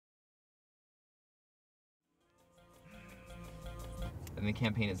And the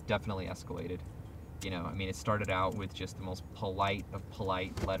campaign has definitely escalated. You know, I mean, it started out with just the most polite of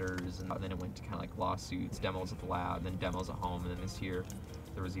polite letters, and then it went to kind of like lawsuits, demos at the lab, then demos at home, and then this year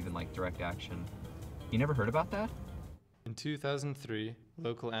there was even like direct action. You never heard about that? In 2003,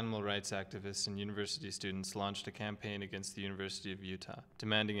 local animal rights activists and university students launched a campaign against the University of Utah,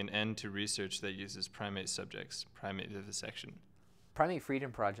 demanding an end to research that uses primate subjects, primate vivisection. Primate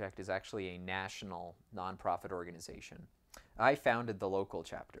Freedom Project is actually a national nonprofit organization. I founded the local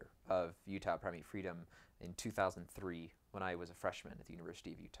chapter of Utah Primate Freedom in 2003 when I was a freshman at the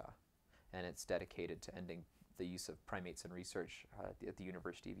University of Utah. And it's dedicated to ending the use of primates in research at the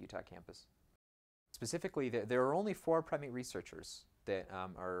University of Utah campus. Specifically, there are only 4 primate researchers that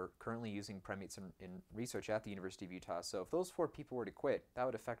are currently using primates in research at the University of Utah. So if those 4 people were to quit, that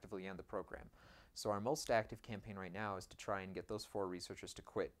would effectively end the program. So our most active campaign right now is to try and get those 4 researchers to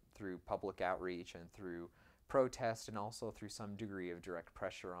quit through public outreach and through protest, and also through some degree of direct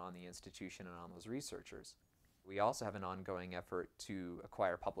pressure on the institution and on those researchers. We also have an ongoing effort to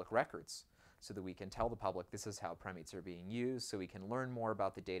acquire public records so that we can tell the public this is how primates are being used, so we can learn more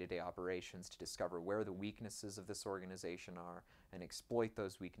about the day-to-day operations to discover where the weaknesses of this organization are and exploit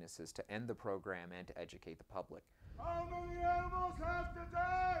those weaknesses to end the program and to educate the public. How many animals have to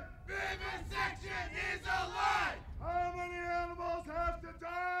die? Vivisection is a lie! How many animals have to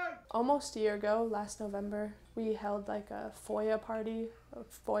die? Almost a year ago, last November, we held like a FOIA party.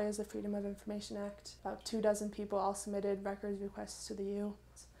 FOIA is the Freedom of Information Act. About 24 people all submitted records requests to the U.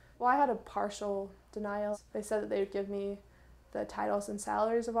 Well, I had a partial denial. They said that they would give me the titles and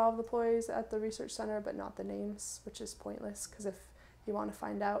salaries of all of the employees at the research center, but not the names, which is pointless, because if you want to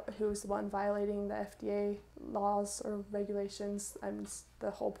find out who's the one violating the FDA laws or regulations,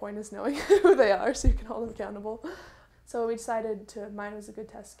 the whole point is knowing who they are so you can hold them accountable. So we decided mine was a good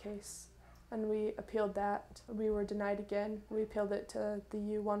test case, and we appealed that. We were denied again. We appealed it to the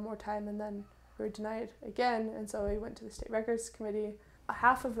U one more time, and then we were denied again, and so we went to the State Records Committee.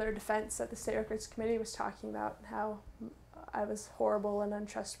 Half of their defense at the State Records Committee was talking about how I was horrible and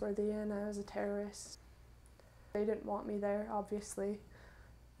untrustworthy and I was a terrorist. They didn't want me there, obviously,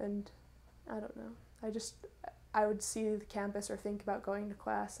 and I don't know. I would see the campus or think about going to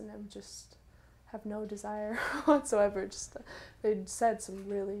class, and I would just have no desire whatsoever. They'd said some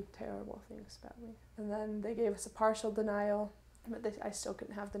really terrible things about me. And then they gave us a partial denial, but I still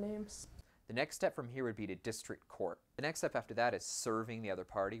couldn't have the names. The next step from here would be to district court. The next step after that is serving the other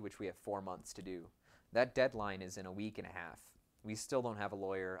party, which we have 4 months to do. That deadline is in a week and a half. We still don't have a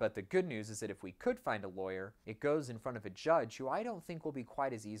lawyer, but the good news is that if we could find a lawyer, it goes in front of a judge who I don't think will be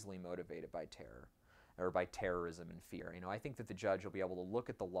quite as easily motivated by terror or by terrorism and fear. You know, I think that the judge will be able to look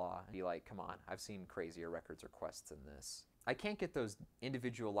at the law and be like, come on, I've seen crazier records requests than this. I can't get those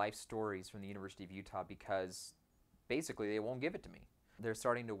individual life stories from the University of Utah because basically they won't give it to me. They're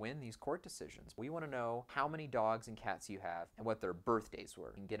starting to win these court decisions. We want to know how many dogs and cats you have and what their birthdays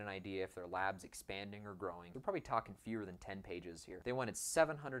were, and get an idea if their lab's expanding or growing. We're probably talking fewer than 10 pages here. They wanted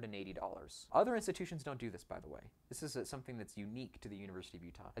 $780. Other institutions don't do this, by the way. This is something that's unique to the University of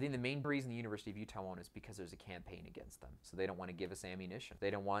Utah. I think the main reason the University of Utah won't is because there's a campaign against them. So they don't want to give us ammunition.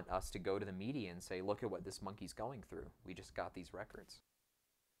 They don't want us to go to the media and say, look at what this monkey's going through. We just got these records.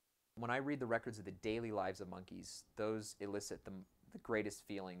 When I read the records of the daily lives of monkeys, those elicit the greatest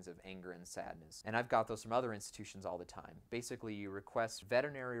feelings of anger and sadness. And I've got those from other institutions all the time. Basically, you request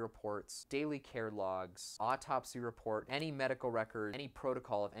veterinary reports, daily care logs, autopsy report, any medical record, any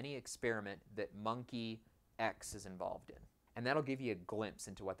protocol of any experiment that monkey X is involved in. And that'll give you a glimpse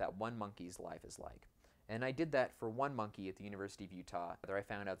into what that one monkey's life is like. And I did that for one monkey at the University of Utah. There I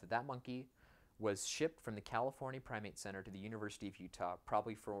found out that that monkey was shipped from the California Primate Center to the University of Utah,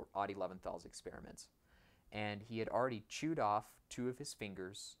 probably for Audie Leventhal's experiments. And he had already chewed off 2 of his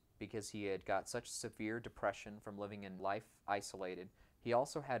fingers because he had got such severe depression from living in life isolated. He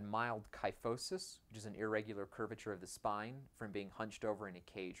also had mild kyphosis, which is an irregular curvature of the spine from being hunched over in a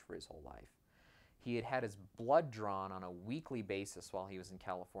cage for his whole life. He had had his blood drawn on a weekly basis while he was in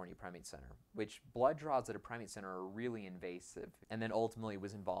California Primate Center, which blood draws at a primate center are really invasive. And then ultimately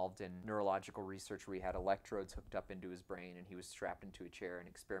was involved in neurological research where he had electrodes hooked up into his brain and he was strapped into a chair and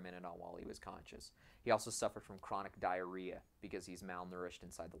experimented on while he was conscious. He also suffered from chronic diarrhea because he's malnourished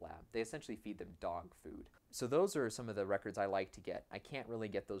inside the lab. They essentially feed them dog food. So those are some of the records I like to get. I can't really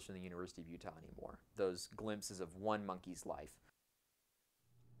get those from the University of Utah anymore. Those glimpses of one monkey's life.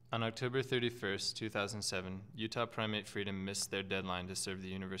 On October 31st, 2007, Utah Primate Freedom missed their deadline to serve the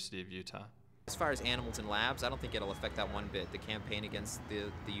University of Utah. As far as animals in labs, I don't think it'll affect that one bit. The campaign against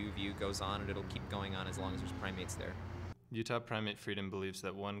the U of U goes on, and it'll keep going on as long as there's primates there. Utah Primate Freedom believes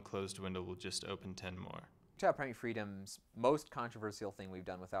that one closed window will just open 10 more. Utah Primate Freedom's most controversial thing we've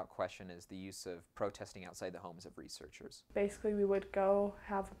done without question is the use of protesting outside the homes of researchers. Basically, we would go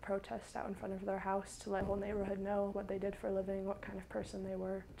have a protest out in front of their house to let the whole neighborhood know what they did for a living, what kind of person they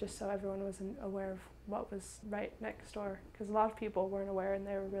were, just so everyone was aware of what was right next door. Because a lot of people weren't aware and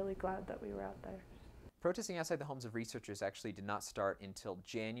they were really glad that we were out there. Protesting outside the homes of researchers actually did not start until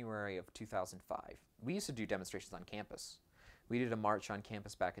January of 2005. We used to do demonstrations on campus. We did a march on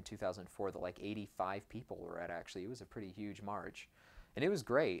campus back in 2004 that like 85 people were at, actually. It was a pretty huge march. And it was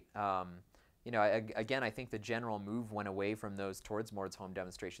great. You know, again, I think the general move went away from those towards more home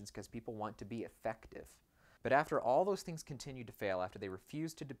demonstrations because people want to be effective. But after all those things continued to fail, after they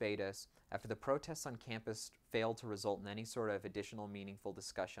refused to debate us, after the protests on campus failed to result in any sort of additional meaningful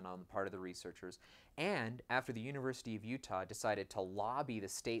discussion on the part of the researchers, and after the University of Utah decided to lobby the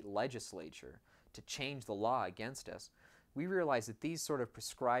state legislature to change the law against us, we realized that these sort of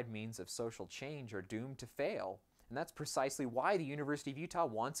prescribed means of social change are doomed to fail. And that's precisely why the University of Utah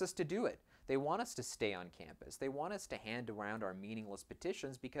wants us to do it. They want us to stay on campus. They want us to hand around our meaningless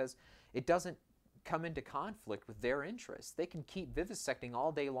petitions because it doesn't come into conflict with their interests. They can keep vivisecting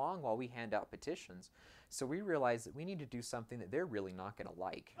all day long while we hand out petitions. So we realized that we need to do something that they're really not going to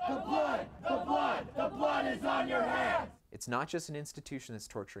like. The blood! The blood! The blood is on your hands! It's not just an institution that's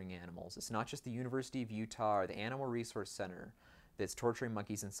torturing animals. It's not just the University of Utah or the Animal Resource Center that's torturing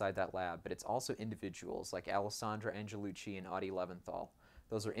monkeys inside that lab, but it's also individuals like Alessandra Angelucci and Audie Leventhal.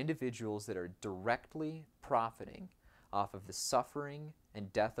 Those are individuals that are directly profiting off of the suffering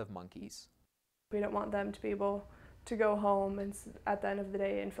and death of monkeys. We don't want them to be able to go home and at the end of the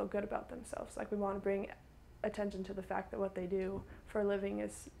day and feel good about themselves. Like, we want to bring attention to the fact that what they do for a living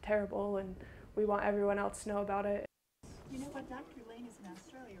is terrible, and we want everyone else to know about it. You know what, Dr. Lane is in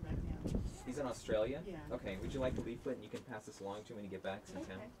Australia right now. He's in Australia? Yeah. Okay, would you like the leaflet and you can pass this along to him when you get back to Okay.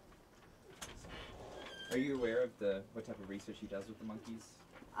 town? Are you aware of what type of research he does with the monkeys?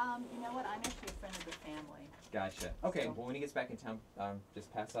 You know what, I'm actually a friend of the family. Gotcha. Okay, So- well when he gets back in town,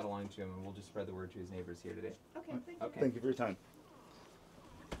 just pass that along to him and we'll just spread the word to his neighbors here today. Okay, thank you. Okay. Thank you for your time.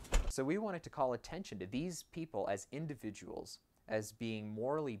 So we wanted to call attention to these people as individuals, as being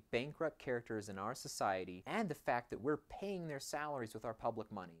morally bankrupt characters in our society, and the fact that we're paying their salaries with our public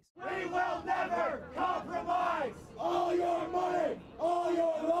monies. We will never compromise! All your money! All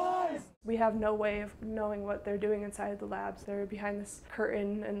your lies! We have no way of knowing what they're doing inside the labs. They're behind this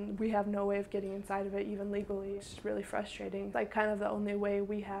curtain and we have no way of getting inside of it even legally. It's just really frustrating. It's like kind of the only way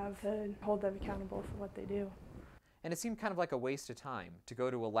we have to hold them accountable for what they do. And it seemed kind of like a waste of time to go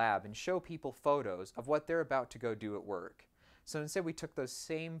to a lab and show people photos of what they're about to go do at work. So instead we took those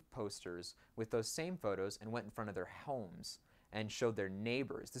same posters with those same photos and went in front of their homes and showed their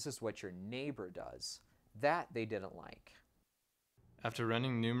neighbors, this is what your neighbor does. That they didn't like. After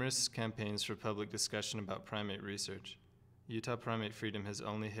running numerous campaigns for public discussion about primate research, Utah Primate Freedom has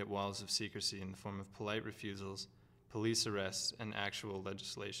only hit walls of secrecy in the form of polite refusals, police arrests, and actual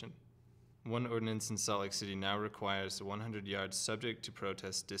legislation. One ordinance in Salt Lake City now requires a 100 yards subject to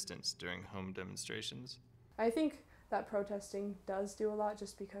protest distance during home demonstrations. I think that protesting does do a lot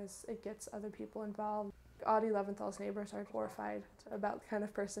just because it gets other people involved. Audie Leventhal's neighbors are horrified about the kind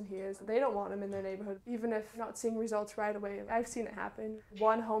of person he is. They don't want him in their neighborhood, even if not seeing results right away. I've seen it happen.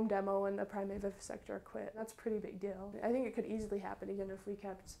 One home demo and a primate vivisector quit. That's a pretty big deal. I think it could easily happen again if we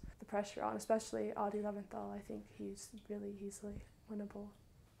kept the pressure on, especially Audie Leventhal. I think he's really easily winnable.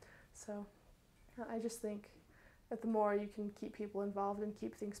 So I just think that the more you can keep people involved and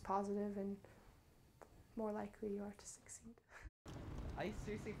keep things positive, and more likely you are to succeed. I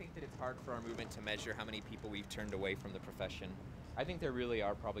seriously think that it's hard for our movement to measure how many people we've turned away from the profession. I think there really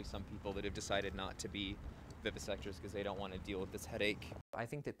are probably some people that have decided not to be vivisectors because they don't want to deal with this headache. I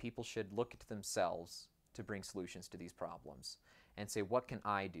think that people should look to themselves to bring solutions to these problems and say, what can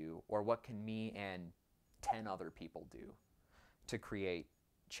I do, or what can me and 10 other people do to create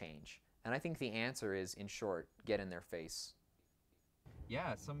change? And I think the answer is, in short, get in their face.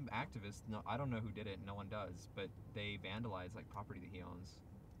 Yeah, some activist, no, I don't know who did it, no one does, but they vandalized like property that he owns.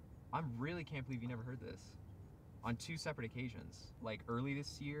 I really can't believe you never heard this. On 2 separate occasions. Like early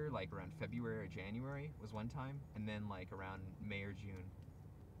this year, like around February or January was one time, and then like around May or June.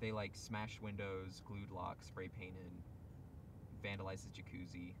 They like smashed windows, glued locks, spray painted, vandalized his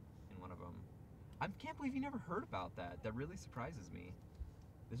jacuzzi in one of them. I can't believe you never heard about that. That really surprises me.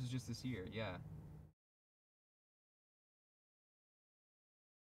 This was just this year, yeah.